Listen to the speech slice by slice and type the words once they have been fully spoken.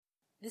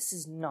This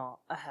is not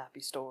a happy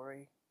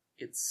story.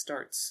 It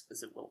starts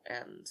as it will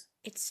end.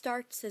 It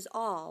starts as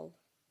all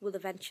will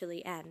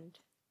eventually end.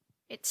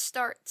 It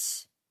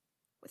starts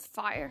with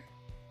fire.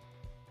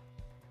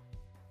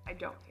 I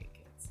don't hate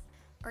kids.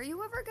 Are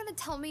you ever gonna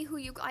tell me who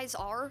you guys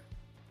are?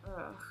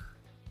 Ugh.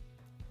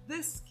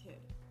 This kid,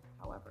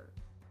 however.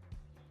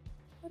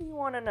 What do you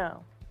want to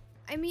know?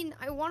 I mean,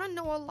 I want to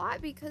know a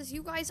lot because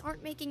you guys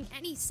aren't making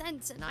any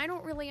sense and I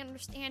don't really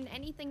understand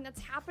anything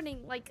that's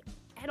happening, like,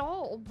 at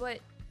all. But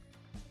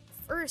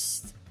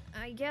first,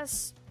 I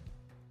guess,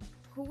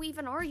 who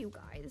even are you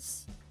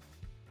guys?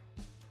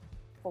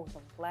 For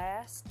the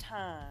last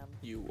time,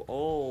 You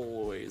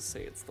always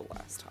say it's the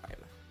last time.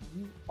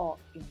 you are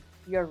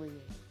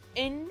infuriating.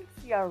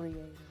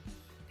 Infuriating.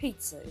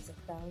 Pizza is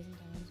 1,000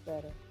 times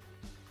better.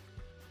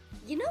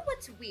 You know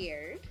what's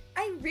weird?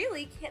 I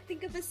really can't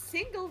think of a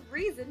single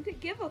reason to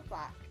give a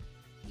fuck.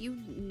 You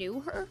knew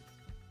her?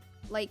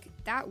 Like,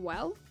 that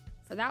well?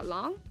 For that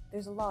long?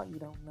 There's a lot you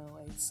don't know,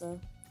 Asa.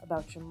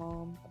 About your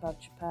mom, about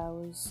your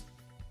powers,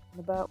 and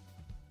about,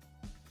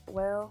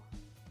 well,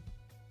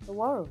 the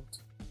world.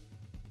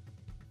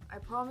 I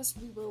promise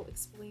we will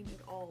explain it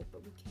all,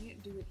 but we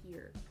can't do it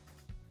here.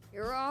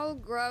 You're all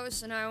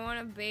gross and I want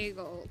a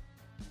bagel.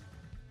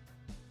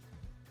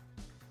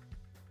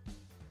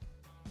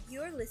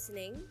 You're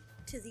listening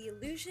to The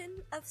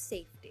Illusion of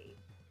Safety,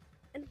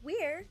 and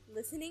we're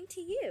listening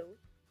to you.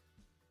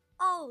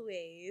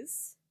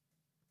 Always.